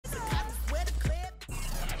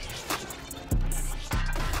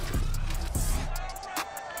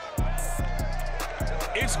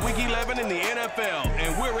It's Week 11 in the NFL,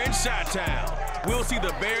 and we're in Chi-Town. We'll see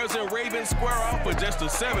the Bears and Ravens square off for just the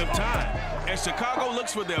 7th time, as Chicago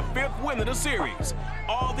looks for their 5th win of the series.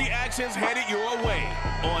 All the action's headed your way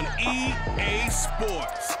on EA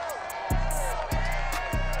Sports.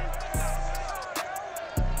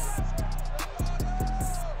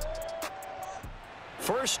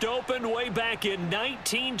 First opened way back in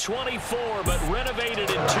 1924, but renovated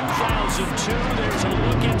in 2002. There's a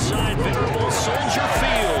look inside venerable Soldier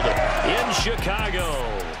Field in Chicago.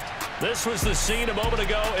 This was the scene a moment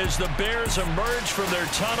ago as the Bears emerged from their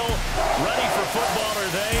tunnel. Ready for football are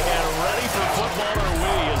they, and ready for football are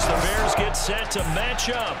we, as the Bears get set to match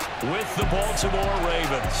up with the Baltimore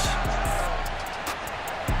Ravens.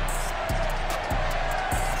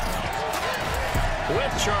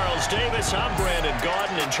 With Charles Davis, I'm Brandon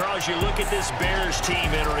Gaudin. And Charles, you look at this Bears team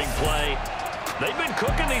entering play. They've been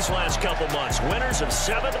cooking these last couple months. Winners of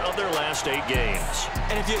 7 of their last 8 games.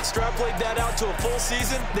 And if you extrapolate that out to a full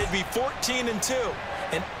season, they'd be 14-2.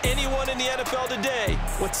 And anyone in the NFL today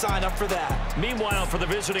would sign up for that. Meanwhile, for the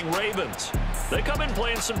visiting Ravens, they come in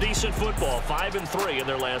playing some decent football, 5-3 in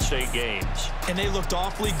their last 8 games. And they looked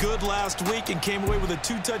awfully good last week and came away with a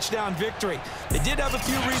 2-touchdown victory. They did have a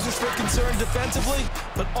few reasons for concern defensively,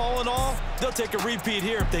 but all in all, they'll take a repeat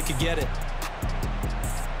here if they could get it.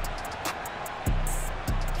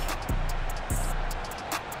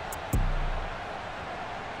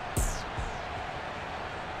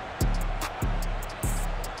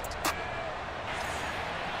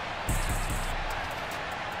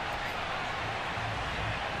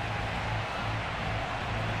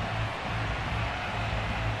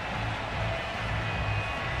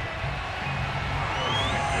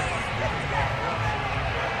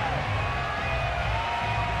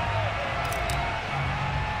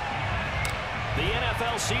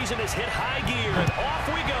 Season has hit high gear, and off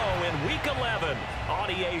we go in Week 11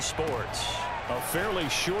 on EA Sports. A fairly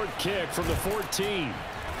short kick from the 14.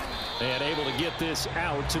 And able to get this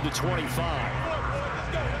out to the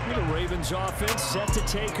 25. The Ravens offense set to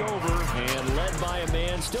take over and led by a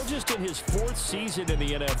man still just in his 4th season in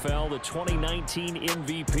the NFL, the 2019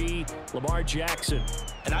 MVP, Lamar Jackson.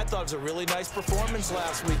 And I thought it was a really nice performance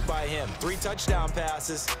last week by him. 3 touchdown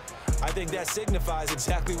passes. I think that signifies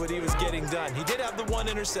exactly what he was getting done. He did have the 1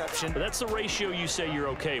 interception. But that's the ratio you say you're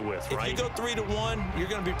okay with, right? If you go 3-1, you're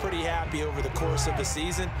going to be pretty happy over the course of the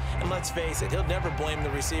season. And let's face it, he'll never blame the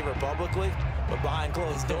receiver publicly. But behind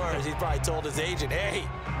closed doors, he's probably told his agent, hey,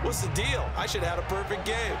 what's the deal? I should have had a perfect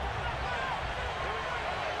game.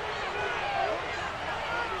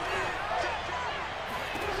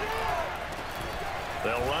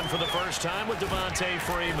 They'll run for the first time with Devontae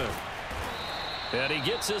Freeman. And he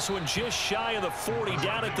gets this one just shy of the 40,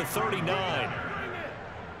 down at the 39.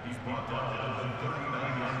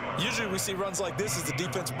 Usually we see runs like this as the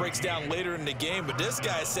defense breaks down later in the game, but this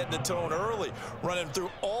guy is setting the tone early, running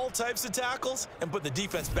through all types of tackles and putting the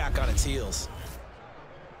defense back on its heels.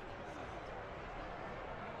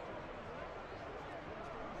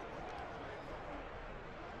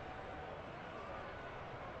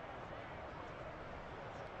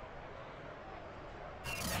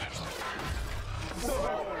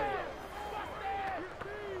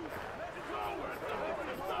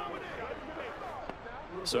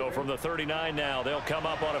 So from the 39 now, they'll come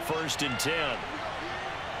up on a 1st and 10.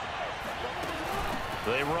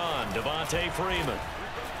 They run. Devontae Freeman.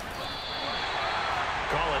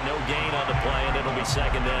 Call it no gain on the play, and it'll be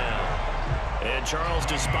 2nd down. And, Charles,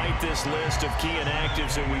 despite this list of key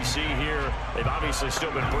inactives that we see here, they've obviously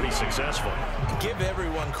still been pretty successful. Give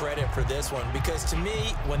everyone credit for this one, because to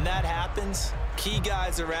me, when that happens, key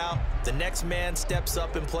guys are out, the next man steps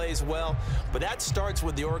up and plays well, but that starts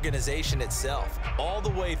with the organization itself, all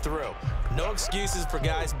the way through. No excuses for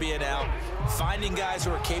guys being out, finding guys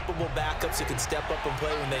who are capable backups who can step up and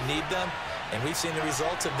play when they need them, and we've seen the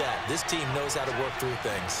results of that. This team knows how to work through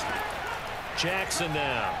things. Jackson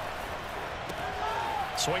now.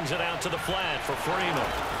 Swings it out to the flat for Freeman.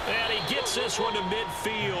 And he gets this one to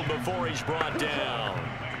midfield before he's brought down.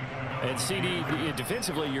 And CD,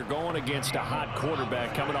 defensively, you're going against a hot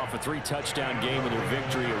quarterback coming off a 3-touchdown game with their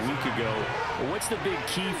victory a week ago. What's the big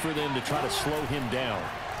key for them to try to slow him down?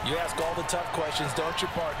 You ask all the tough questions, don't you,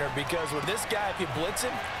 partner? Because with this guy, if you blitz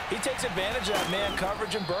him, he takes advantage of that man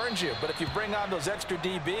coverage and burns you. But if you bring on those extra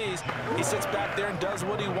DBs, he sits back there and does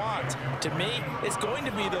what he wants. To me, it's going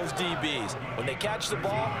to be those DBs. When they catch the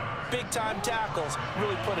ball, big-time tackles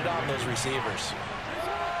really put it on those receivers.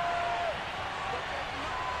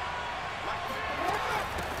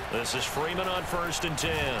 This is Freeman on 1st and 10.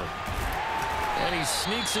 And he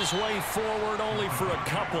sneaks his way forward only for a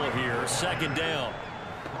couple here. 2nd down.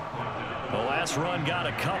 The last run got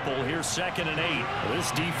a couple. Here's 2nd and 8.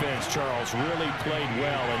 This defense, Charles, really played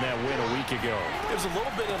well in that win a week ago. It was a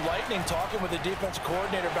little bit enlightening talking with the defense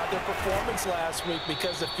coordinator about their performance last week,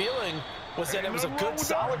 because the feeling was that it was a good,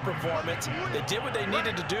 solid performance. They did what they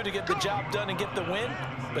needed to do to get the job done and get the win,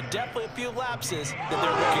 but definitely a few lapses that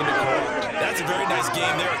they're looking to correct. That's a very nice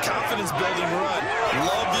game there. A confidence-building run.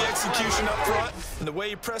 Love the execution up front, and the way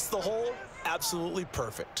he pressed the hole, absolutely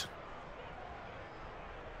perfect.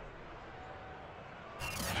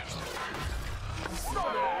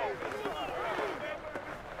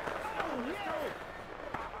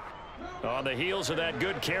 On the heels of that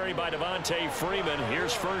good carry by Devontae Freeman,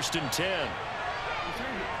 here's 1st and 10.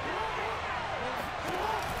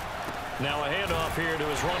 Now a handoff here to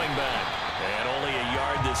his running back. And only a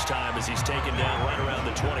yard this time as he's taken down right around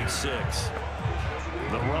the 26.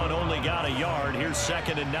 The run only got a yard. Here's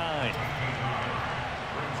 2nd and 9.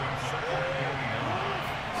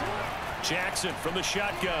 Jackson from the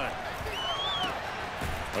shotgun.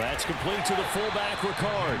 That's complete to the fullback,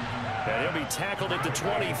 Ricard. And he'll be tackled at the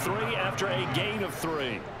 23 after a gain of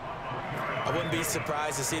 3. I wouldn't be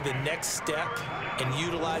surprised to see the next step in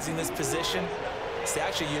utilizing this position is to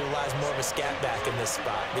actually utilize more of a scat back in this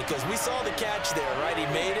spot, because we saw the catch there, right? He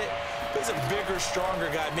made it. He's a bigger, stronger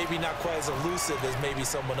guy, maybe not quite as elusive as maybe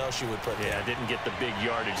someone else you would put there. Yeah, didn't get the big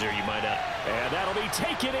yardage there, you might not. And that'll be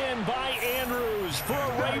taken in by Andrews for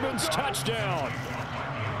a Ravens touchdown.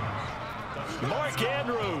 Mark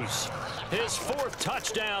Andrews, his 4th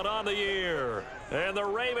touchdown on the year. And the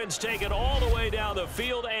Ravens take it all the way down the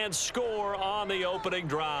field and score on the opening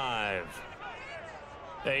drive.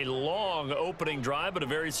 A long opening drive, but a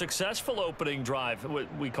very successful opening drive.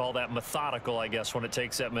 We call that methodical, I guess, when it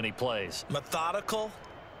takes that many plays. Methodical,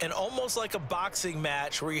 and almost like a boxing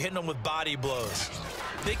match where you're hitting them with body blows.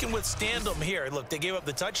 They can withstand them here. Look, they gave up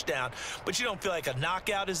the touchdown, but you don't feel like a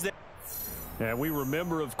knockout is there. And we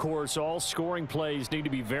remember, of course, all scoring plays need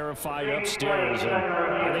to be verified upstairs, and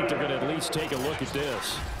I think they're going to at least take a look at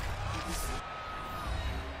this.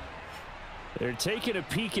 They're taking a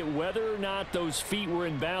peek at whether or not those feet were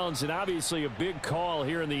in bounds, and obviously a big call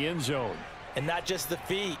here in the end zone. And not just the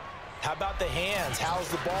feet. How about the hands? How's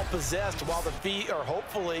the ball possessed while the feet are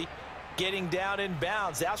hopefully getting down in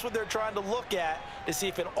bounds? That's what they're trying to look at to see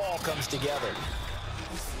if it all comes together.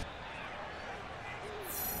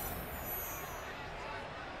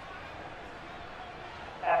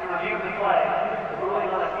 After reviewing the play, the ruling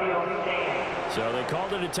on the field stands. So they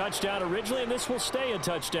called it a touchdown originally, and this will stay a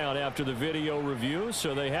touchdown after the video review,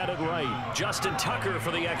 so they had it right. Justin Tucker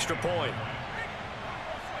for the extra point.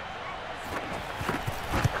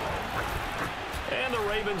 And the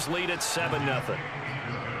Ravens lead at 7-0.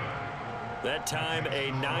 That time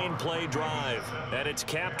a 9-play drive, and it's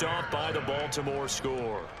capped off by the Baltimore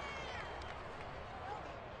score.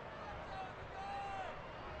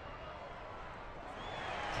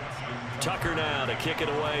 Tucker now to kick it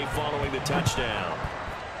away following the touchdown.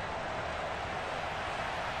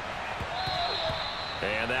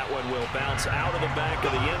 And that one will bounce out of the back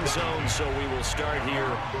of the end zone, so we will start here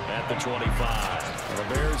at the 25.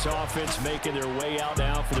 The Bears offense making their way out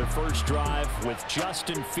now for their first drive with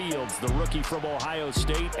Justin Fields, the rookie from Ohio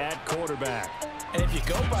State, at quarterback. And if you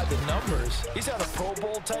go by the numbers, he's had a Pro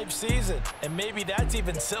Bowl-type season, and maybe that's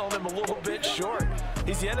even selling him a little bit short.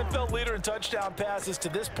 He's the NFL leader in touchdown passes to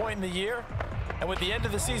this point in the year, and with the end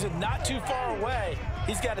of the season not too far away,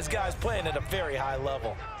 he's got his guys playing at a very high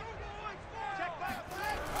level.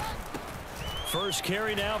 First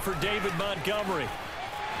carry now for David Montgomery.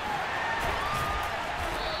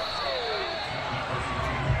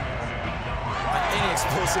 Any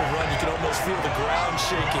explosive run, you can almost feel the ground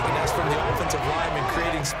shaking, and that's from the offensive linemen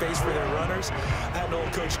creating space for their runners. I had an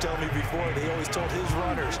old coach tell me before, they always told his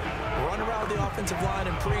runners, run around the offensive line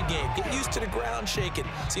in pregame. Get used to the ground shaking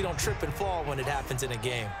so you don't trip and fall when it happens in a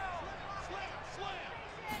game.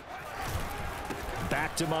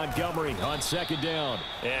 Back to Montgomery on 2nd down.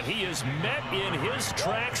 And he is met in his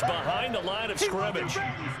tracks behind the line of scrimmage.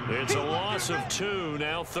 It's a loss of 2,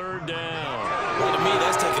 now 3rd down. Well, to me,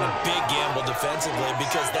 that's taking a big gamble defensively,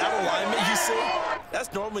 because that alignment you see,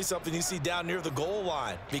 that's normally something you see down near the goal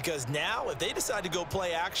line. Because now, if they decide to go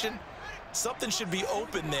play action, something should be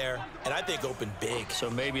open there, and I think open big. So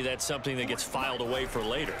maybe that's something that gets filed away for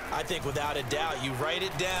later. I think without a doubt, you write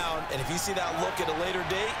it down, and if you see that look at a later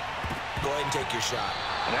date, go ahead and take your shot.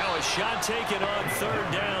 Now a shot taken on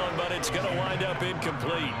 3rd down, but it's going to wind up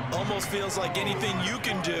incomplete. Almost feels like anything you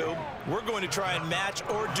can do, we're going to try and match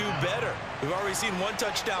or do better. We've already seen one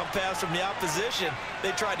touchdown pass from the opposition.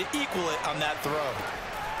 They tried to equal it on that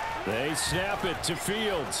throw. They snap it to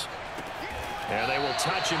Fields. And they will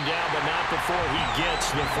touch him down, but not before he gets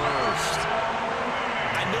the first.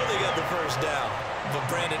 I know they got the first down, but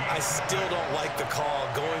Brandon, I still don't like the call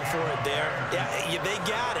going for it there. Yeah, they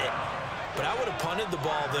got it. But I would have punted the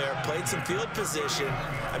ball there, played some field position.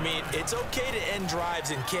 I mean, it's okay to end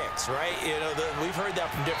drives and kicks, right? You know, we've heard that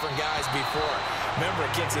from different guys before. Remember,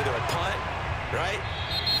 a kick's either a punt, right,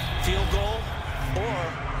 field goal, or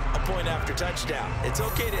a point after touchdown. It's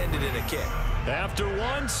okay to end it in a kick. After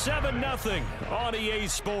one, 7-0 on EA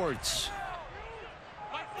Sports.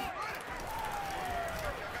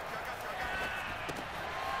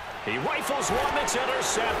 He rifles one that's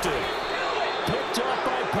intercepted. Picked up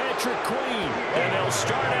by Patrick Queen. And they'll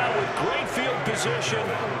start out with great field position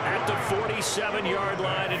at the 47-yard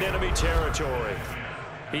line in enemy territory.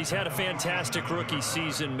 He's had a fantastic rookie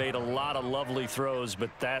season, made a lot of lovely throws,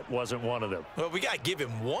 but that wasn't one of them. Well, we got to give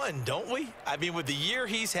him one, don't we? I mean, with the year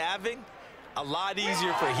he's having, a lot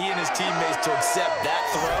easier for he and his teammates to accept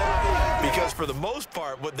that throw, because for the most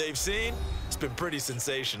part, what they've seen, it's been pretty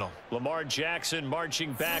sensational. Lamar Jackson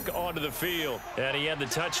marching back onto the field. And he had the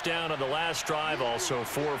touchdown on the last drive, also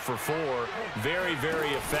 4 for 4. Very, very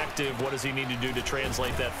effective. What does he need to do to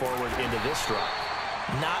translate that forward into this drive?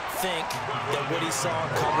 Not think that what he saw in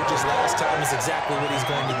coverages last time is exactly what he's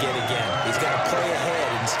going to get again. He's got to play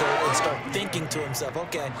ahead and start thinking to himself,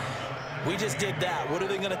 okay, we just did that. What are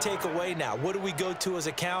they going to take away now? What do we go to as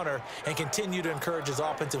a counter, and continue to encourage his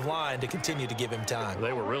offensive line to continue to give him time?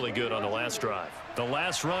 They were really good on the last drive. The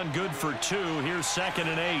last run good for 2. Here's 2nd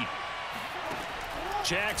and 8.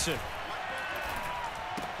 Jackson.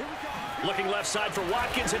 Looking left side for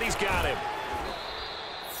Watkins, and he's got him.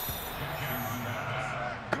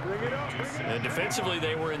 And defensively,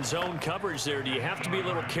 they were in zone coverage there. Do you have to be a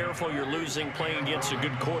little careful? You're losing playing against a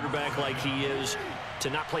good quarterback like he is, to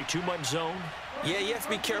not play too much zone? Yeah, you have to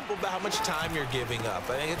be careful about how much time you're giving up.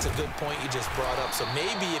 I think it's a good point you just brought up. So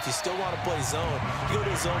maybe if you still want to play zone, you go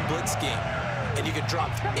to a zone blitz scheme, and you can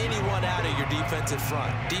drop anyone out of your defensive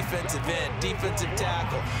front, defensive end, defensive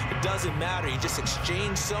tackle. It doesn't matter. You just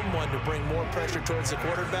exchange someone to bring more pressure towards the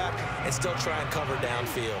quarterback and still try and cover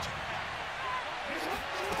downfield.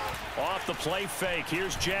 Off the play fake.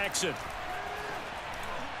 Here's Jackson.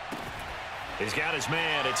 He's got his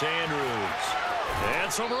man. It's Andrews.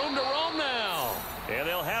 And some room to roam now. And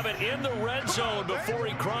they'll have it in the red zone before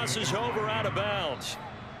he crosses over out of bounds.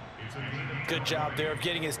 Good job there of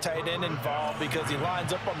getting his tight end involved, because he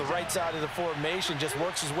lines up on the right side of the formation, just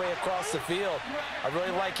works his way across the field. I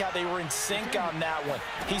really like how they were in sync on that one.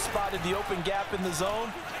 He spotted the open gap in the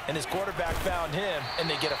zone, and his quarterback found him, and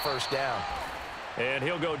they get a first down. And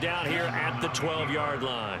he'll go down here at the 12-yard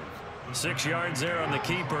line. 6 yards there on the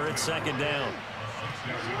keeper. It's 2nd down.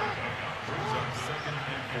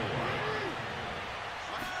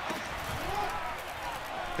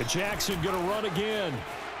 And Jackson going to run again.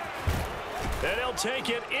 And he'll take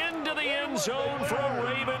it into the end zone for a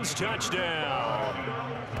Ravens touchdown.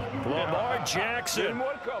 Lamar Jackson,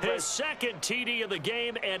 his 2nd TD of the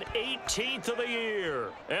game and 18th of the year.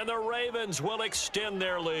 And the Ravens will extend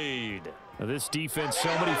their lead. Now this defense, so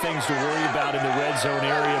many things to worry about in the red zone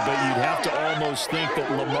area, but you'd have to almost think that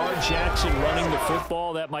Lamar Jackson running the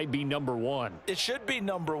football, that might be number 1. It should be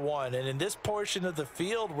number 1, and in this portion of the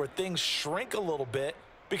field where things shrink a little bit,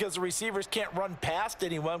 because the receivers can't run past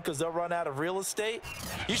anyone because they'll run out of real estate,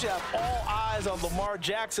 you should have all eyes on Lamar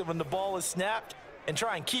Jackson when the ball is snapped and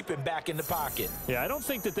try and keep him back in the pocket. Yeah, I don't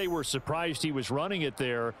think that they were surprised he was running it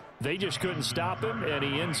there. They just couldn't stop him, and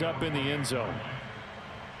he ends up in the end zone.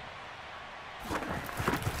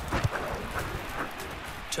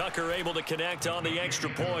 Tucker able to connect on the extra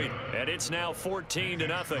point, and it's now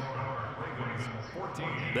 14-0.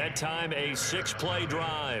 That time a 6-play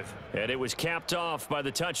drive, and it was capped off by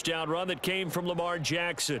the touchdown run that came from Lamar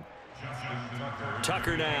Jackson.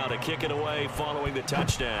 Tucker now to kick it away following the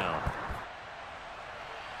touchdown.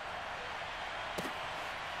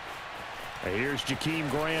 And here's Jakeem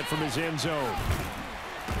Grant from his end zone.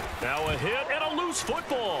 Now a hit and a loose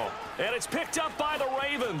football, and it's picked up by the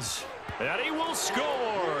Ravens. And he will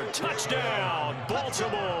score. Touchdown,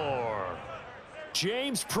 Baltimore.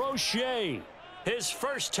 James Prochet, his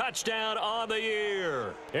first touchdown on the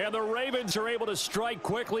year. And the Ravens are able to strike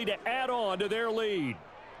quickly to add on to their lead.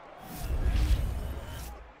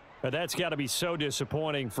 And that's got to be so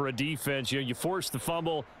disappointing for a defense. You force the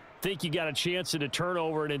fumble, think you got a chance at a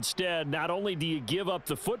turnover, and instead, not only do you give up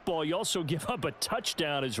the football, you also give up a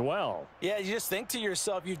touchdown as well. Yeah, you just think to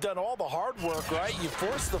yourself, you've done all the hard work, right? You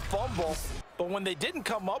forced the fumble, but when they didn't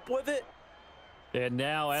come up with it. And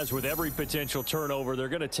now, as with every potential turnover, they're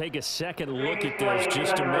going to take a second look at this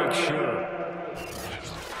just to make sure.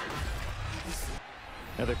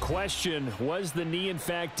 Now the question, was the knee in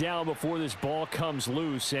fact down before this ball comes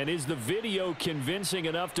loose? And is the video convincing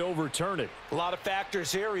enough to overturn it? A lot of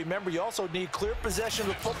factors here. Remember, you also need clear possession of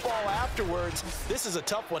the football afterwards. This is a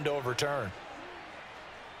tough one to overturn.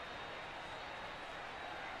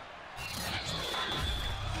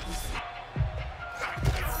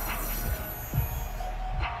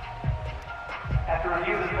 After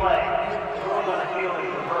review of the play, ruling on the field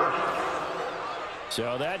is reversed.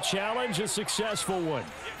 So that challenge, a successful one.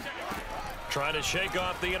 Trying to shake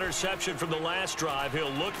off the interception from the last drive. He'll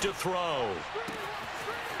look to throw.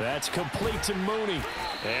 That's complete to Mooney.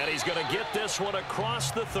 And he's going to get this one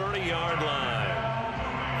across the 30-yard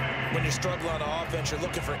line. When you're struggling on offense, you're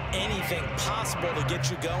looking for anything possible to get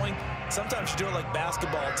you going. Sometimes you do it like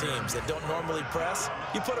basketball teams that don't normally press.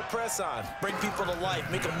 You put a press on, bring people to life,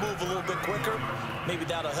 make them move a little bit quicker. Maybe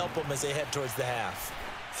that'll help them as they head towards the half.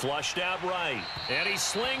 Flushed out right, and he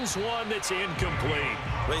slings one that's incomplete.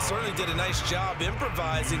 They certainly did a nice job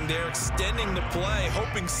improvising there, extending the play,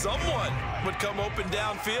 hoping someone would come open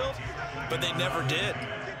downfield, but they never did.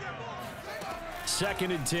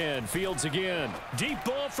 2nd and 10, Fields again. Deep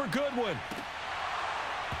ball for Goodwin.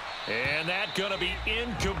 And that going to be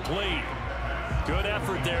incomplete. Good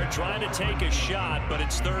effort there, trying to take a shot, but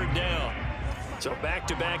it's 3rd down. So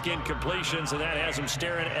back-to-back incompletions, and that has him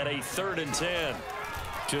staring at a 3rd and 10.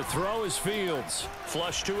 To throw is Fields.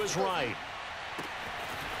 Flush to his right.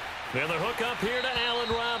 Then the hook up here to Allen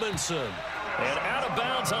Robinson. And out of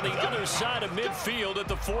bounds on the other side of midfield at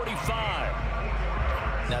the 45.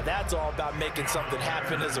 Now that's all about making something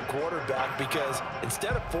happen as a quarterback, because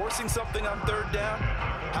instead of forcing something on 3rd down,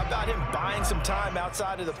 how about him buying some time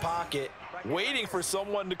outside of the pocket, waiting for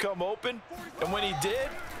someone to come open, and when he did,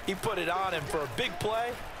 he put it on him for a big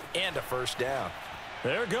play and a 1st down.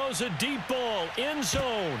 There goes a deep ball, end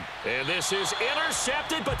zone. And this is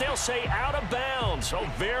intercepted, but they'll say out of bounds. So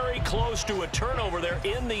very close to a turnover there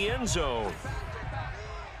in the end zone.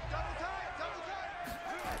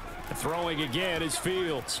 Throwing again is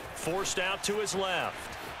Fields. Forced out to his left.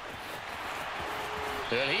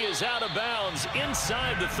 And he is out of bounds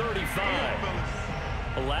inside the 35.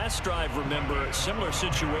 Last drive, remember, similar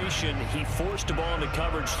situation. He forced a ball into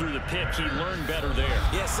coverage through the pick. He learned better there.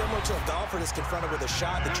 Yeah, similar to a golfer that's confronted with a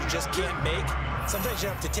shot that you just can't make. Sometimes you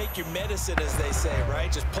have to take your medicine, as they say,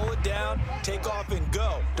 right? Just pull it down, take off, and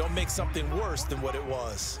go. Don't make something worse than what it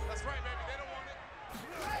was.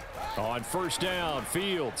 On 1st down,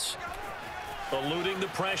 Fields. Eluding the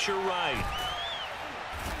pressure right.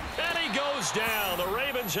 And he goes down. The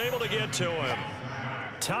Ravens able to get to him.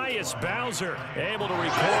 Tyus Bowser able to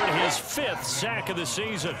record his 5th sack of the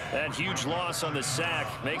season. That huge loss on the sack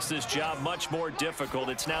makes this job much more difficult.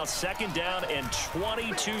 It's now 2nd down and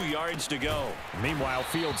 22 yards to go. Meanwhile,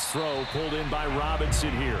 Fields' throw pulled in by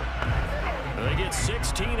Robinson here. They get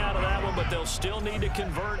 16 out of that one, but they'll still need to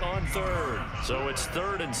convert on 3rd. So it's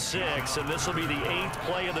 3rd and 6, and this will be the 8th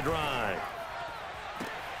play of the drive.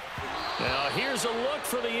 Now, here's a look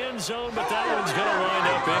for the end zone, but that one's going to wind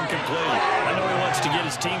up incomplete. I know he wants to get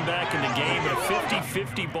his team back in the game, but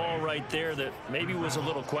a 50-50 ball right there that maybe was a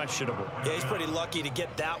little questionable. Yeah, he's pretty lucky to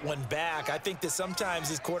get that one back. I think that sometimes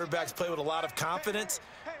these quarterbacks play with a lot of confidence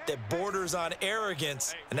that borders on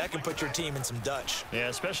arrogance, and that can put your team in some Dutch. Yeah,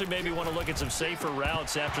 especially maybe want to look at some safer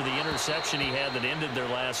routes after the interception he had that ended their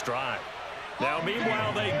last drive. Now,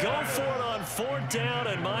 meanwhile, they go for it on 4th down,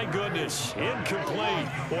 and my goodness, incomplete.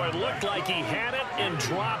 Boy, it looked like he had it and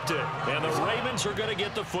dropped it. And the Ravens are going to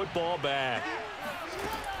get the football back.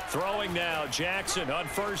 Throwing now, Jackson on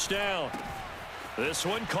 1st down. This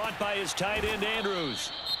one caught by his tight end,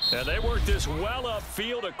 Andrews. And they work this well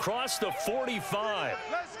upfield across the 45.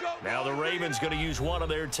 Now the Ravens going to use one of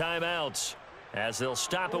their timeouts, as they'll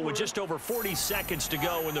stop it with just over 40 seconds to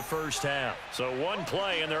go in the 1st half. So one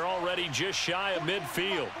play, and they're already just shy of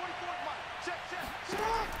midfield.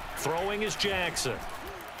 Throwing is Jackson.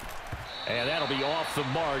 And that'll be off the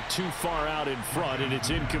mark, too far out in front, and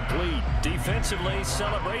it's incomplete. Defensively,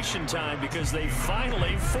 celebration time, because they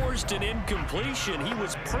finally forced an incompletion. He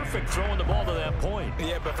was perfect throwing the ball to that point.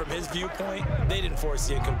 Yeah, but from his viewpoint, they didn't force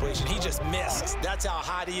the incompletion. He just missed. That's how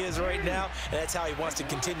hot he is right now, and that's how he wants to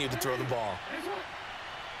continue to throw the ball.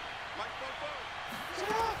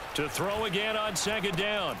 To throw again on 2nd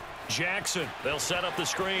down. Jackson, they'll set up the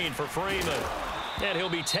screen for Freeman. And he'll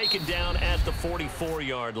be taken down at the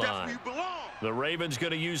 44-yard line. The Ravens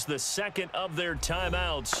going to use the 2nd of their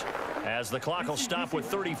timeouts, as the clock will stop with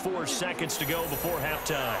 34 seconds to go before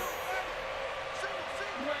halftime.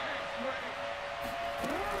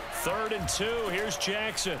 3rd and 2. Here's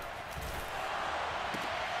Jackson.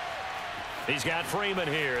 He's got Freeman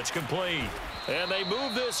here. It's complete. And they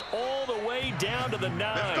move this all the way down to the 9.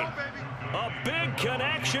 A big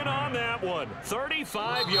connection on that one.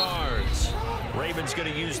 35 yards. Ravens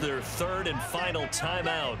going to use their third and final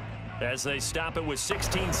timeout as they stop it with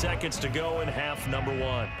 16 seconds to go in half number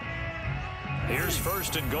 1. Here's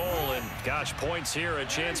first and goal, and gosh, points here, a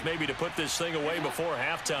chance maybe to put this thing away before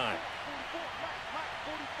halftime.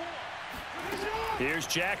 Here's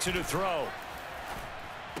Jackson to throw.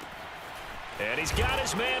 And he's got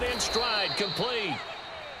his man in stride, complete.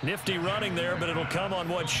 Nifty running there, but it'll come on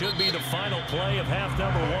what should be the final play of half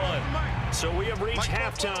number 1. So we have reached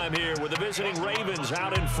halftime here with the visiting Ravens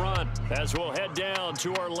out in front. As we'll head down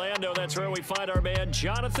to Orlando, that's where we find our man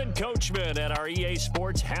Jonathan Coachman at our EA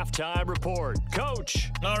Sports Halftime Report. Coach.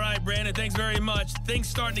 All right, Brandon, thanks very much. Things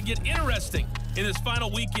starting to get interesting in this final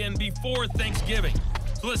weekend before Thanksgiving.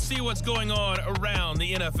 So let's see what's going on around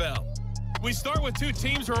the NFL. We start with two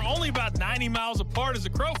teams who are only about 90 miles apart as the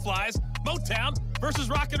crow flies. Motown versus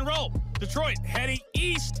rock and roll. Detroit heading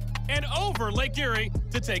east and over Lake Erie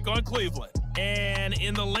to take on Cleveland. And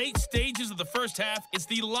in the late stages of the first half, it's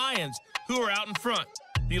the Lions who are out in front.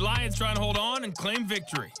 The Lions trying to hold on and claim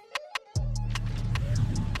victory.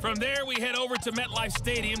 From there, we head over to MetLife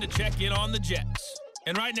Stadium to check in on the Jets.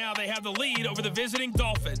 And right now, they have the lead over the visiting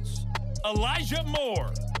Dolphins. Elijah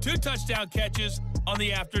Moore, 2 touchdown catches on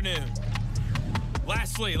the afternoon.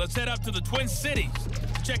 Lastly, let's head up to the Twin Cities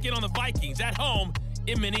to check in on the Vikings at home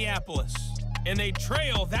in Minneapolis. And they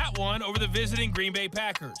trail that one over the visiting Green Bay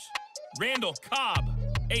Packers. Randall Cobb,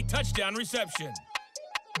 a touchdown reception.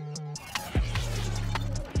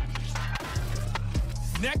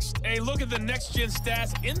 Next, a look at the next-gen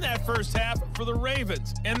stats in that first half for the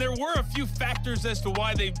Ravens. And there were a few factors as to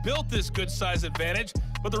why they built this good-size advantage,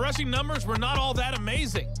 but the rushing numbers were not all that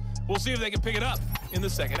amazing. We'll see if they can pick it up in the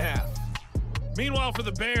second half. Meanwhile, for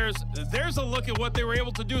the Bears, there's a look at what they were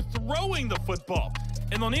able to do throwing the football.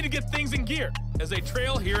 And they'll need to get things in gear as they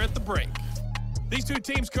trail here at the break. These two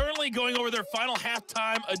teams currently going over their final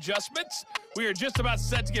halftime adjustments. We are just about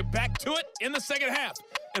set to get back to it in the second half.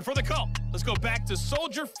 And for the call, let's go back to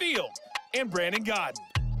Soldier Field and Brandon Godden.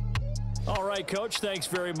 All right, Coach, thanks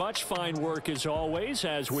very much. Fine work as always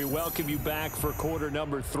as we welcome you back for quarter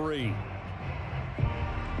number 3.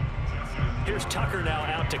 Here's Tucker now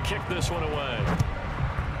out to kick this one away.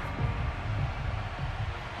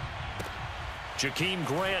 Jakeem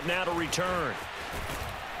Grant now to return.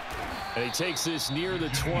 And he takes this near the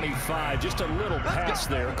 25. Just a little pass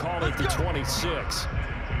there. Call it the 26.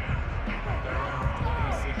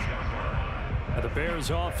 Now the Bears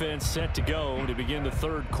offense set to go to begin the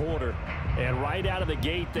third quarter. And right out of the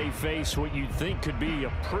gate, they face what you'd think could be a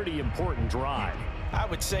pretty important drive. I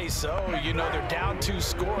would say so. You know, they're down 2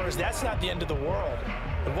 scores. That's not the end of the world.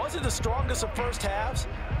 It wasn't the strongest of first halves,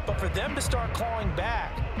 but for them to start clawing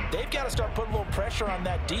back, they've got to start putting a little pressure on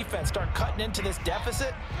that defense, start cutting into this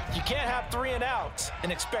deficit. You can't have 3 and outs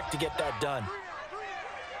and expect to get that done.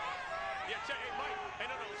 Yeah, check. Hey, Mike. Hey,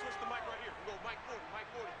 no, switch the mic right here. Go Mike 40.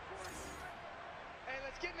 Hey,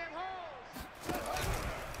 let's get in them holes.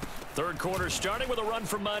 Third quarter starting with a run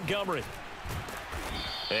from Montgomery.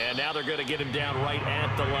 And now they're going to get him down right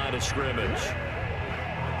at the line of scrimmage.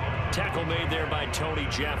 Tackle made there by Tony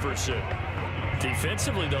Jefferson.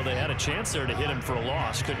 Defensively, though, they had a chance there to hit him for a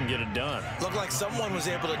loss. Couldn't get it done. Looked like someone was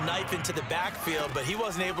able to knife into the backfield, but he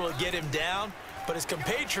wasn't able to get him down. But his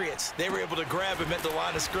compatriots, they were able to grab him at the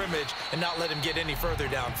line of scrimmage and not let him get any further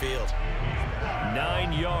downfield.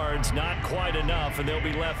 9 yards, not quite enough, and they'll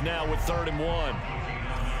be left now with 3rd and 1.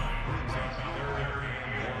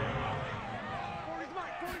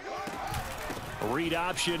 Read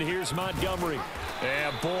option, here's Montgomery.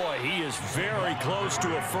 And boy, he is very close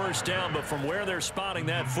to a first down, but from where they're spotting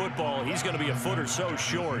that football, he's going to be a foot or so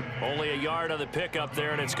short. Only a yard on the pickup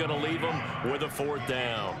there, and it's going to leave him with a 4th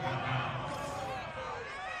down.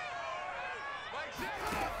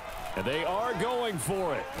 And they are going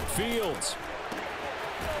for it. Fields.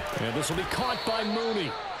 And this will be caught by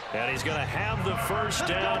Mooney. And he's going to have the first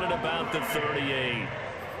down at about the 38.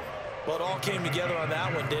 Well, it all came together on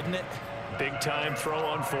that one, didn't it? Big-time throw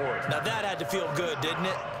on 4th. Now that had to feel good, didn't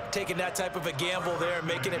it? Taking that type of a gamble there,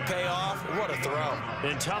 making it pay off. What a throw.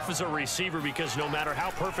 And tough as a receiver because no matter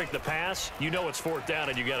how perfect the pass, you know it's 4th down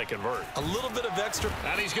and you got to convert. A little bit of extra.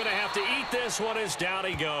 And he's going to have to eat this one as down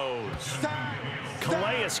he goes.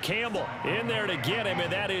 Calais Campbell in there to get him,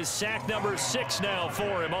 and that is sack number 6 now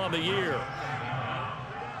for him on the year.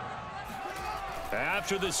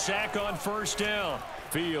 After the sack on first down,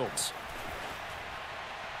 Fields.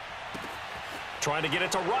 Trying to get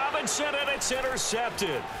it to Robinson, and it's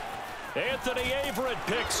intercepted. Anthony Averett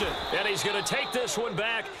picks it, and he's going to take this one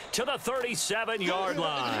back to the 37-yard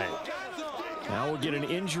line. Now we'll get an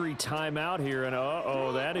injury timeout here, and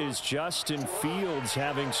uh-oh, that is Justin Fields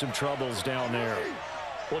having some troubles down there.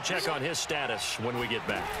 We'll check on his status when we get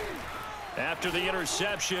back. After the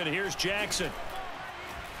interception, here's Jackson.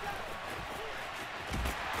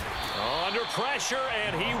 Under pressure,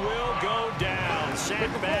 and he will go down.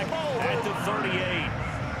 Sacked back at the 38.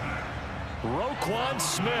 Roquan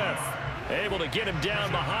Smith able to get him down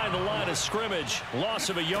behind the line of scrimmage. Loss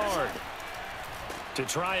of a yard. To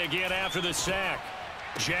try again after the sack.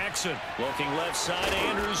 Jackson looking left side.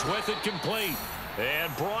 Andrews with it complete.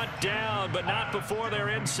 And brought down, but not before they're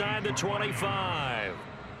inside the 25.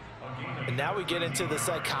 And now we get into the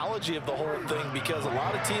psychology of the whole thing, because a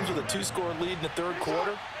lot of teams with a 2-score lead in the third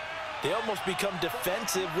quarter, they almost become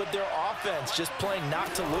defensive with their offense, just playing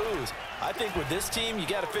not to lose. I think with this team, you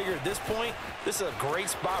got to figure at this point, this is a great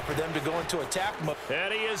spot for them to go into attack mode.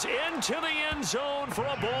 And he is into the end zone for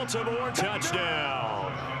a Baltimore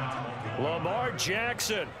touchdown. Lamar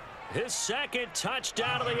Jackson, his second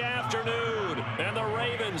touchdown of the afternoon. And the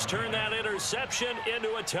Ravens turn that interception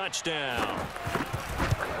into a touchdown.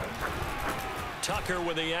 Tucker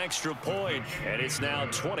with the extra point, and it's now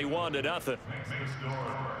 21-0.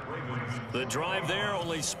 The drive there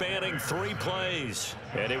only spanning 3 plays,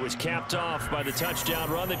 and it was capped off by the touchdown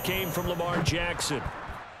run that came from Lamar Jackson.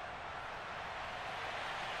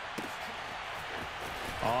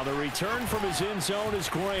 On the return from his end zone is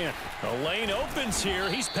Grant. A lane opens here.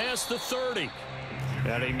 He's past the 30.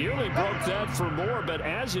 And he nearly broke that for more, but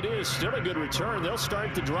as it is, still a good return. They'll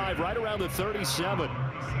start the drive right around the 37.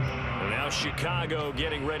 And now Chicago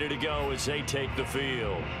getting ready to go as they take the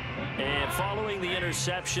field. And following the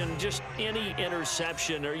interception, just any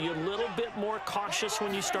interception, are you a little bit more cautious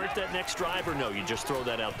when you start that next drive, or no, you just throw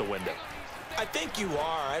that out the window? I think you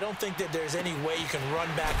are. I don't think that there's any way you can run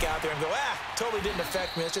back out there and go, totally didn't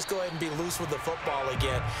affect me. Let's just go ahead and be loose with the football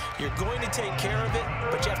again. You're going to take care of it,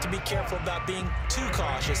 but you have to be careful about being too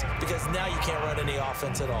cautious, because now you can't run any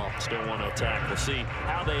offense at all. Still want to attack. We'll see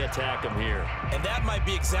how they attack them here. And that might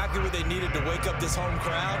be exactly what they needed to wake up this home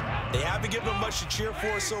crowd. They haven't given them much to cheer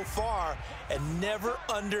for so far, and never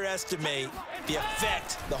underestimate the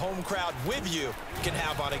effect the home crowd with you can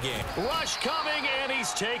have on a game. Rush coming, and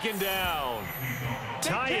he's taken down.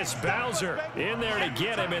 Tyus Bowser in there to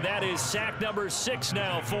get him, and that is sack number 6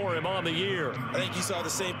 now for him on the year. I think you saw the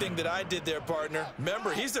same thing that I did there, partner.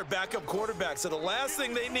 Remember, he's their backup quarterback, so the last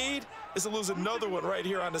thing they need is to lose another one right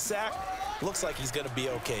here on the sack. Looks like he's going to be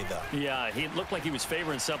okay, though. Yeah, he looked like he was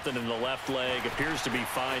favoring something in the left leg. Appears to be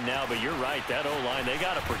fine now, but you're right, that O-line, they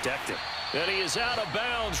got to protect him. And he is out of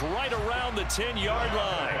bounds right around the 10-yard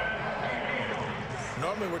line.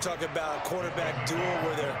 Normally we're talking about a quarterback duel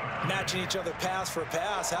where they're matching each other pass for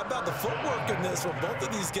pass. How about the footwork in this one? Both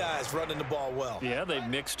of these guys running the ball well. Yeah, they've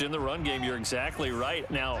mixed in the run game. You're exactly right.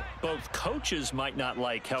 Now, both coaches might not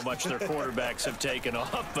like how much their quarterbacks have taken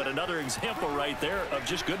off, but another example right there of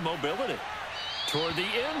just good mobility. Toward the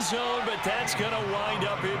end zone, but that's going to wind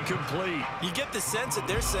up incomplete. You get the sense that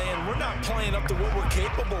they're saying we're not playing up to what we're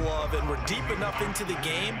capable of, and we're deep enough into the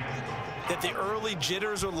game that the early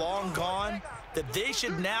jitters are long gone, that they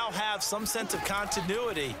should now have some sense of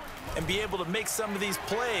continuity and be able to make some of these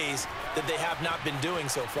plays that they have not been doing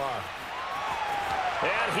so far.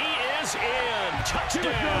 And he is in.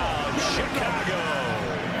 Touchdown, Chicago.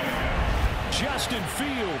 Justin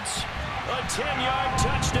Fields. A 10-yard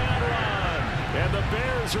touchdown run. And the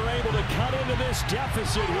Bears are able to cut into this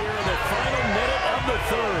deficit here in the final minute of the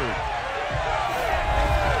third.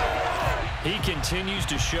 He continues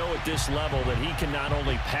to show at this level that he can not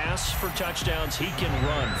only pass for touchdowns, he can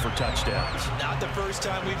run for touchdowns. Not the first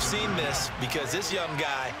time we've seen this, because this young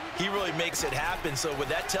guy, he really makes it happen. So what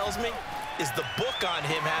that tells me is the book on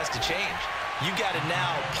him has to change. You got to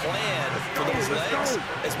now plan for those legs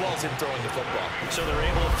as well as him throwing the football. So they're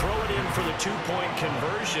able to throw it in for the two-point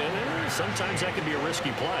conversion. Sometimes that can be a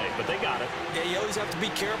risky play, but they got it. Yeah, you always have to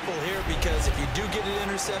be careful here, because if you do get it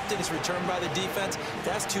intercepted, it's returned by the defense.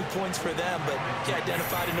 That's 2 points for them, but he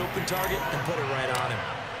identified an open target and put it right on him.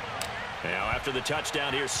 Now after the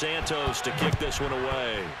touchdown, here's Santos to kick this one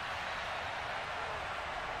away.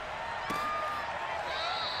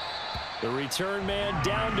 The return man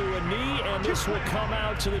down to a knee, and this will come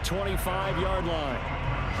out to the 25-yard line.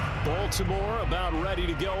 Baltimore about ready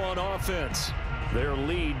to go on offense. Their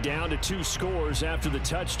lead down to 2 scores after the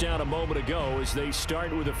touchdown a moment ago as they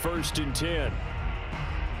start with a 1st and 10.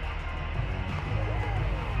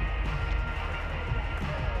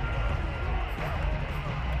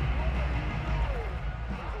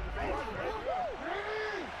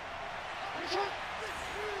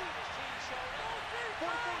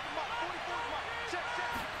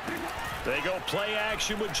 They go play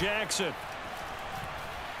action with Jackson.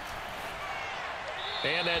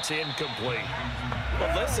 And that's incomplete.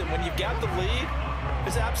 But listen, when you've got the lead,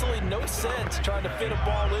 there's absolutely no sense trying to fit a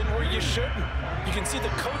ball in where you shouldn't. You can see the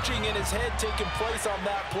coaching in his head taking place on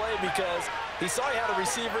that play because he saw he had a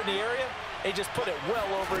receiver in the area. He just put it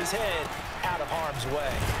well over his head, out of harm's way.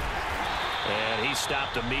 And he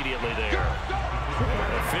stopped immediately there.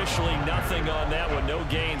 Officially nothing on that one, no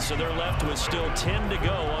gain, so they're left with still 10 to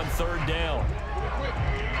go on third down.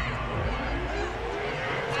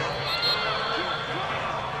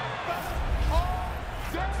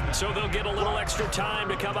 So they'll get a little extra time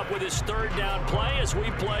to come up with his third down play as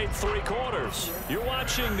we played 3 quarters. You're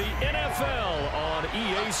watching the NFL on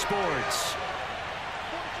EA Sports.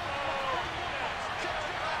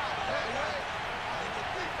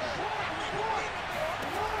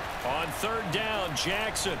 On third down,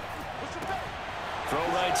 Jackson. Throw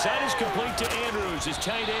right side is complete to Andrews, his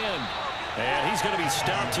tight end. And he's going to be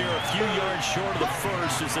stopped here a few yards short of the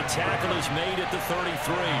first as the tackle is made at the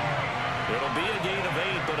 33. It'll be a gain of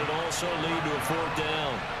 8, but it'll also lead to a 4th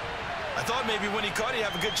down. I thought maybe when he caught, he'd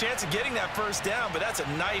have a good chance of getting that first down, but that's a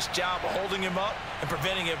nice job of holding him up and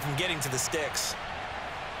preventing him from getting to the sticks.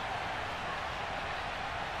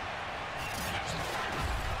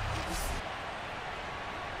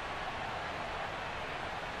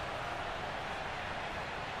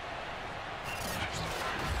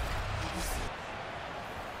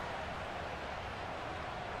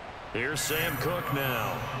 Here's Sam Cook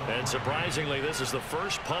now. And surprisingly, this is the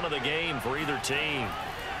first punt of the game for either team.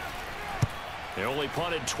 They only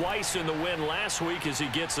punted twice in the win last week as he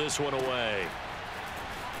gets this one away.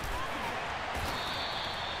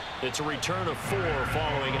 It's a return of 4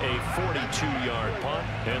 following a 42-yard punt.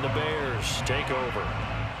 And the Bears take over.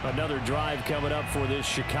 Another drive coming up for this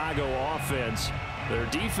Chicago offense. Their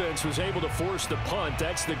defense was able to force the punt.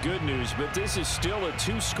 That's the good news. But this is still a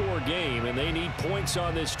 2-score game, and they need points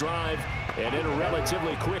on this drive and in a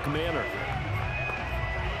relatively quick manner.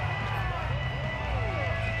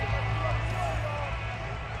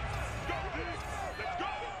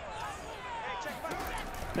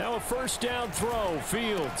 Now a first down throw,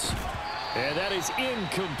 Fields. And that is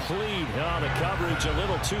incomplete. Oh, the coverage a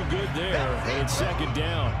little too good there. And it's second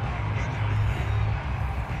down.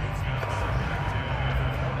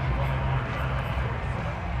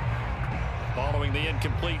 Following the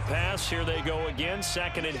incomplete pass, here they go again.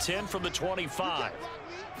 2nd and 10 from the 25.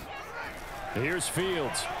 Here's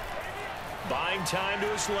Fields. Buying time to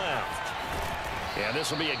his left. And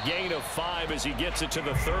this will be a gain of 5 as he gets it to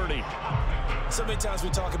the 30. So many times we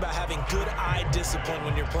talk about having good eye discipline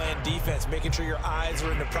when you're playing defense, making sure your eyes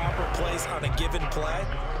are in the proper place on a given play.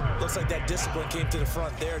 Looks like that discipline came to the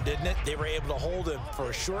front there, didn't it? They were able to hold him for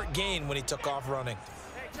a short gain when he took off running.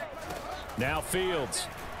 Now Fields.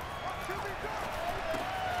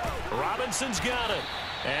 Robinson's got it.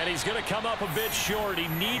 And he's going to come up a bit short. He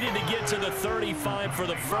needed to get to the 35 for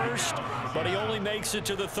the first, but he only makes it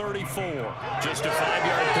to the 34. Just a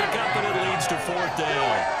 5-yard pickup, and it leads to 4th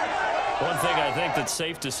down. One thing I think that's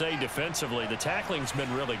safe to say defensively, the tackling's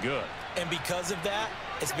been really good. And because of that,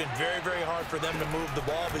 it's been very, very hard for them to move the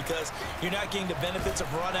ball because you're not getting the benefits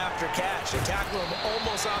of run after catch. They tackle them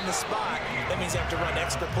almost on the spot. That means they have to run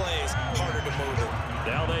extra plays, harder to move it.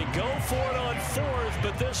 Now they go for it on 4th,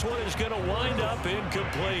 but this one is going to wind up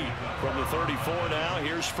incomplete. From the 34 now,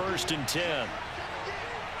 here's 1st and 10.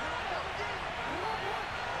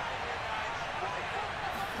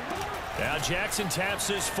 Now Jackson taps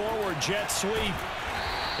this forward, jet sweep.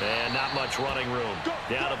 And not much running room.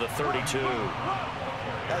 Down to the 32.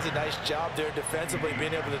 That's a nice job there defensively,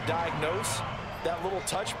 being able to diagnose that little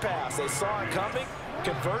touch pass. They saw it coming,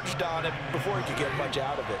 converged on it before he could get much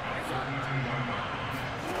out of it.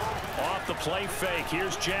 Off the play fake,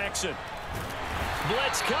 here's Jackson.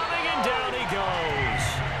 Blitz coming, and down he goes.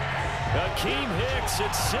 Akeem Hicks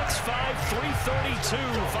at 6'5", 332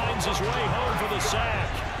 finds his way home for the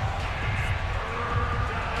sack.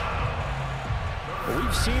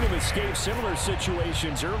 We've seen him escape similar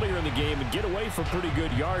situations earlier in the game and get away for pretty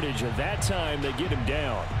good yardage. At that time, they get him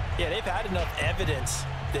down. Yeah, they've had enough evidence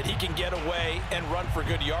that he can get away and run for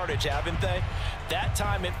good yardage, haven't they? That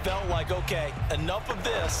time it felt like, okay, enough of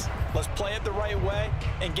this. Let's play it the right way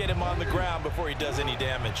and get him on the ground before he does any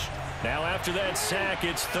damage. Now after that sack,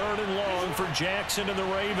 it's 3rd and long for Jackson and the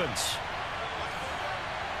Ravens.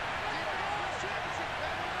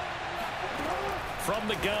 From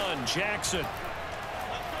the gun, Jackson.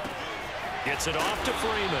 Gets it off to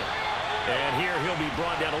Freeman. And here he'll be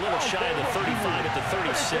brought down a little shy of the 35 at the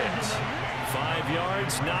 36. 5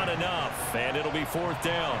 yards, not enough. And it'll be 4th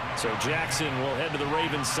down. So Jackson will head to the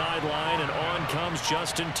Ravens sideline, and on comes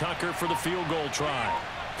Justin Tucker for the field goal try.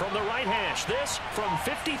 From the right hash, this from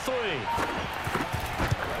 53.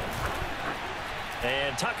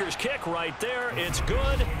 And Tucker's kick right there. It's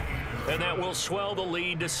good. And that will swell the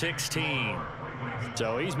lead to 16.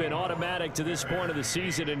 So he's been automatic to this point of the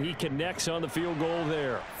season, and he connects on the field goal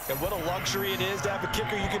there. And what a luxury it is to have a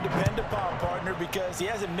kicker you can depend upon, partner, because he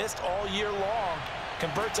hasn't missed all year long.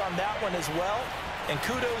 Converts on that one as well. And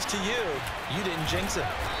kudos to you. You didn't jinx it.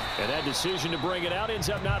 And that decision to bring it out ends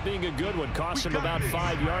up not being a good one. Costs him about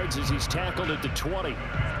 5 yards as he's tackled at the 20.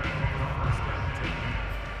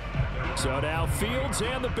 So now Fields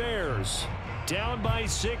and the Bears down by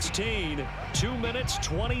 16. 2 minutes,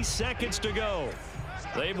 20 seconds to go.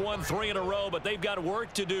 They've won 3 in a row, but they've got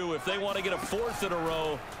work to do if they want to get a 4th in a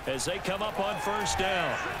row as they come up on first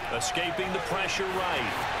down. Escaping the pressure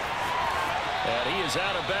right. And he is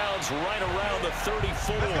out of bounds right around the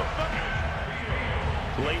 34.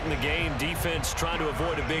 Late in the game, defense trying to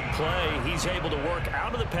avoid a big play. He's able to work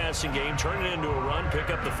out of the passing game, turn it into a run,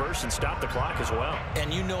 pick up the first, and stop the clock as well.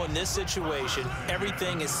 And you know in this situation,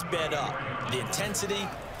 everything is sped up. The intensity,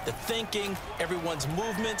 the thinking, everyone's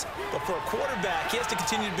movements. But for a quarterback, he has to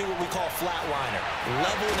continue to be what we call a flatliner.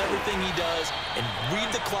 Level in everything he does and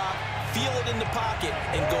read the clock, feel it in the pocket,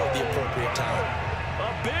 and go at the appropriate time.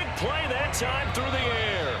 A big play that time through the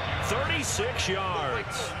air. 36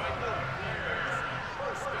 yards.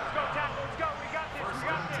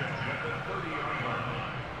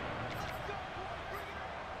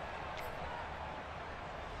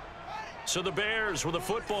 So the Bears with the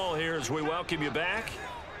football here as we welcome you back.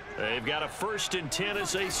 They've got a 1st and 10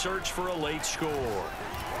 as they search for a late score.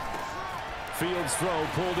 Fields throw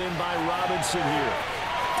pulled in by Robinson here.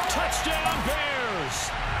 Touchdown Bears!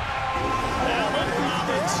 Allen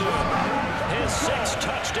Robinson, his 6th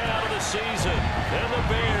touchdown of the season. And the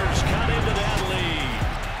Bears cut into that lead.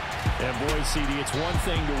 And boy, CD, it's one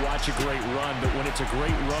thing to watch a great run, but when it's a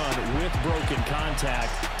great run with broken contact,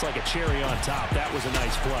 it's like a cherry on top. That was a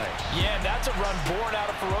nice play. Yeah, and that's a run born out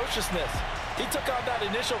of ferociousness. He took on that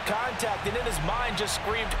initial contact, and in his mind just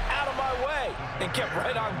screamed, out of my way, and kept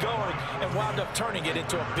right on going and wound up turning it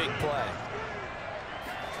into a big play.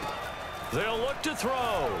 They'll look to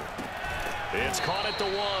throw. It's caught at the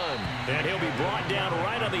 1, and he'll be brought down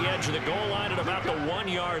right on the edge of the goal line at about the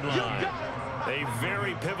 1-yard line. A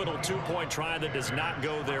very pivotal 2-point try that does not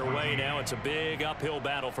go their way. Now it's a big uphill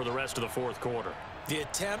battle for the rest of the 4th quarter. The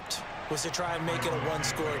attempt was to try and make it a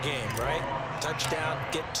 1-score game, right? Touchdown,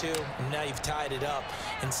 get 2, and now you've tied it up.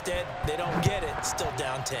 Instead, they don't get it, still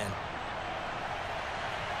down 10.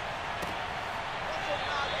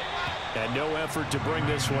 And no effort to bring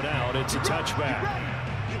this one out. It's a touchback.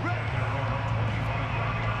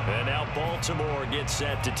 And now Baltimore gets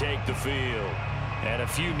set to take the field. And a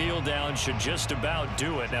few kneel downs should just about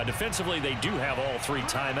do it. Now, defensively, they do have all 3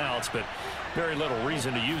 timeouts, but very little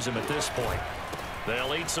reason to use them at this point.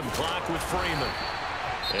 They'll eat some clock with Freeman.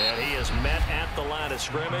 And he is met at the line of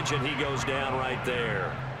scrimmage, and he goes down right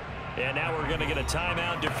there. And now we're going to get a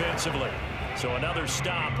timeout defensively. So another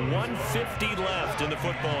stop, 1:50 left in the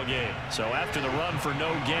football game. So after the run for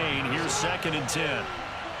no gain, here's 2nd and 10.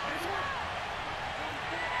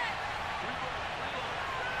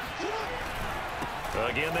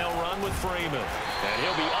 Again, they'll run with Freeman. And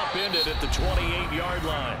he'll be upended at the 28-yard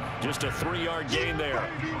line. Just a 3-yard gain there.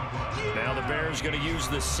 Now the Bears going to use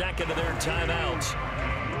the 2nd of their timeouts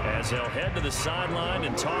as they'll head to the sideline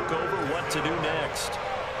and talk over what to do next.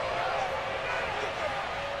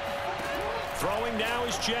 Throwing now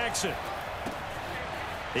is Jackson.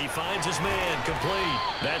 He finds his man complete.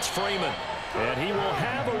 That's Freeman. And he will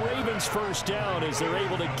have a Ravens 1st down as they're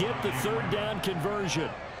able to get the 3rd down conversion.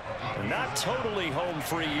 Not totally home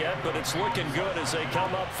free yet, but it's looking good as they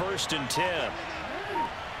come up 1st and 10.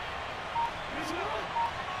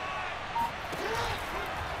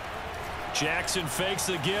 Jackson fakes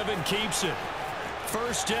the give and keeps it.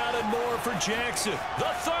 1st down and more for Jackson.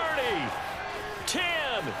 The 30,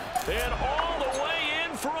 10, and all the way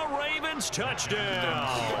in for a Ravens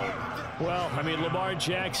touchdown. Well, I mean, Lamar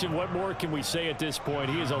Jackson, what more can we say at this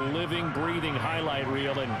point? He is a living, breathing highlight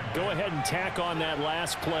reel, and go ahead and tack on that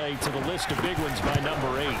last play to the list of big ones by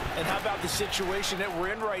number 8. And how about the situation that we're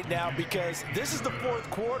in right now, because this is the 4th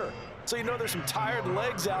quarter. So you know there's some tired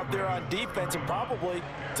legs out there on defense and probably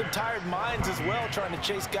some tired minds as well trying to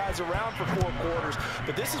chase guys around for 4 quarters.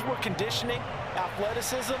 But this is where conditioning,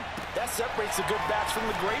 athleticism, that separates the good backs from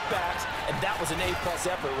the great backs, and that was an A+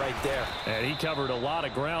 effort right there. And he covered a lot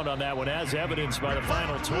of ground on that one, as evidenced by the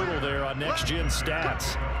final total there on Next Gen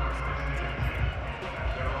Stats.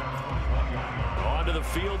 Onto the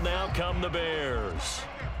field now come the Bears.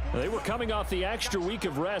 They were coming off the extra week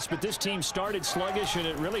of rest, but this team started sluggish, and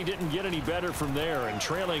it really didn't get any better from there, and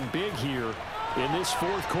trailing big here in this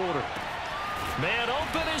 4th quarter. Man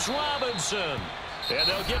open is Robinson. And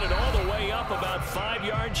they'll get it all the way up about 5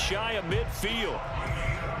 yards shy of midfield.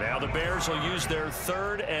 Now the Bears will use their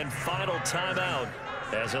third and final timeout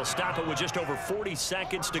as they'll stop it with just over 40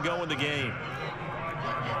 seconds to go in the game.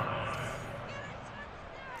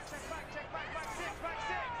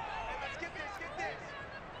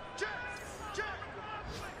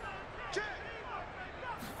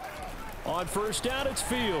 On first down, it's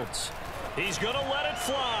Fields. He's going to let it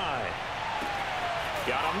fly.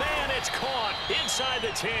 Got a man, it's caught inside the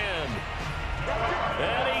 10.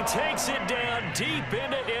 And he takes it down deep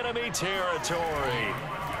into enemy territory.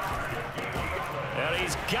 And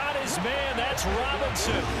he's got his man, that's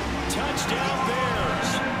Robinson. Touchdown Bears.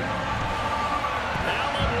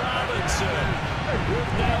 Allen Robinson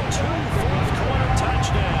with now 2 fourth-quarter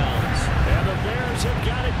touchdowns. And the Bears have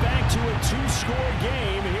got it back to a 2-score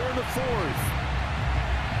game here in the fourth.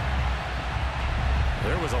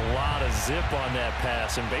 There was a lot of zip on that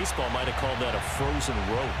pass, and baseball might have called that a frozen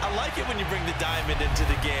rope. I like it when you bring the diamond into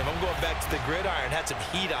the game. I'm going back to the gridiron. Had some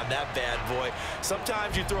heat on that bad boy.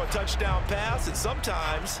 Sometimes you throw a touchdown pass, and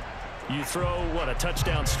sometimes you throw, what, a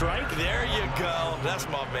touchdown strike? There you go. That's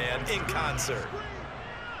my man, in concert.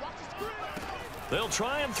 They'll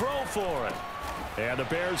try and throw for it. And the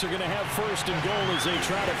Bears are going to have first and goal as they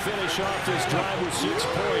try to finish off this drive with 6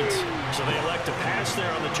 points. So they elect to pass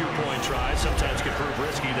there on the 2-point try. Sometimes can prove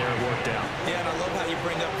risky there. It worked out. Yeah, and I love how you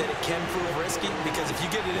bring up that it can prove risky, because if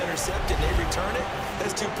you get it intercepted and they return it,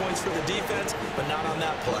 that's 2 points for the defense, but not on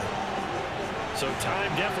that play. So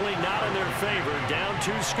time definitely not in their favor. Down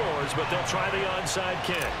 2 scores, but they'll try the onside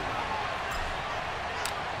kick.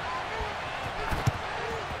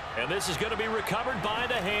 And this is going to be recovered by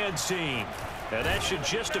the hands team. And that should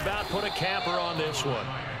just about put a capper on this one.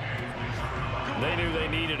 They knew they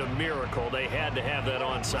needed a miracle. They had to have that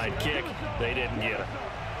onside kick. They didn't get it.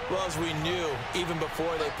 Well, as we knew, even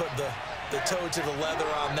before they put the toe to the leather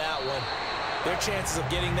on that one, their chances of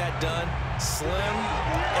getting that done, slim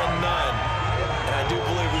and none. And I do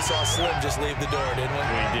believe we saw Slim just leave the door, didn't we?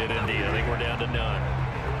 We did indeed. I think we're down to none.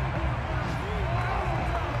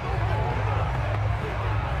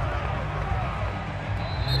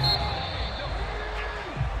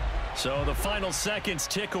 So the final seconds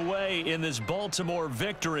tick away in this Baltimore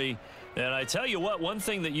victory. And I tell you what, one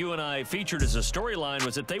thing that you and I featured as a storyline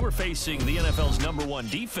was that they were facing the NFL's #1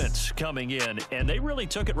 defense coming in, and they really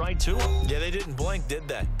took it right to them. Yeah, they didn't blink, did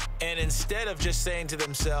they? And instead of just saying to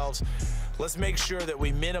themselves, let's make sure that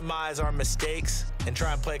we minimize our mistakes and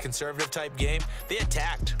try and play a conservative-type game, they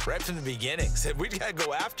attacked right from the beginning. Said, we got to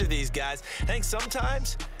go after these guys. I think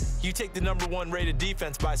sometimes you take the #1 rated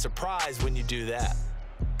defense by surprise when you do that.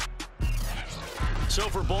 So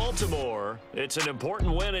for Baltimore, it's an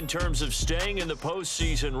important win in terms of staying in the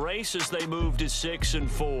postseason race as they move to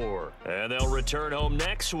 6-4. And they'll return home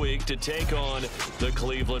next week to take on the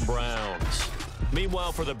Cleveland Browns.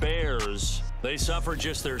 Meanwhile, for the Bears, they suffered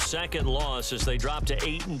just their second loss as they drop to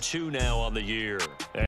 8-2 now on the year.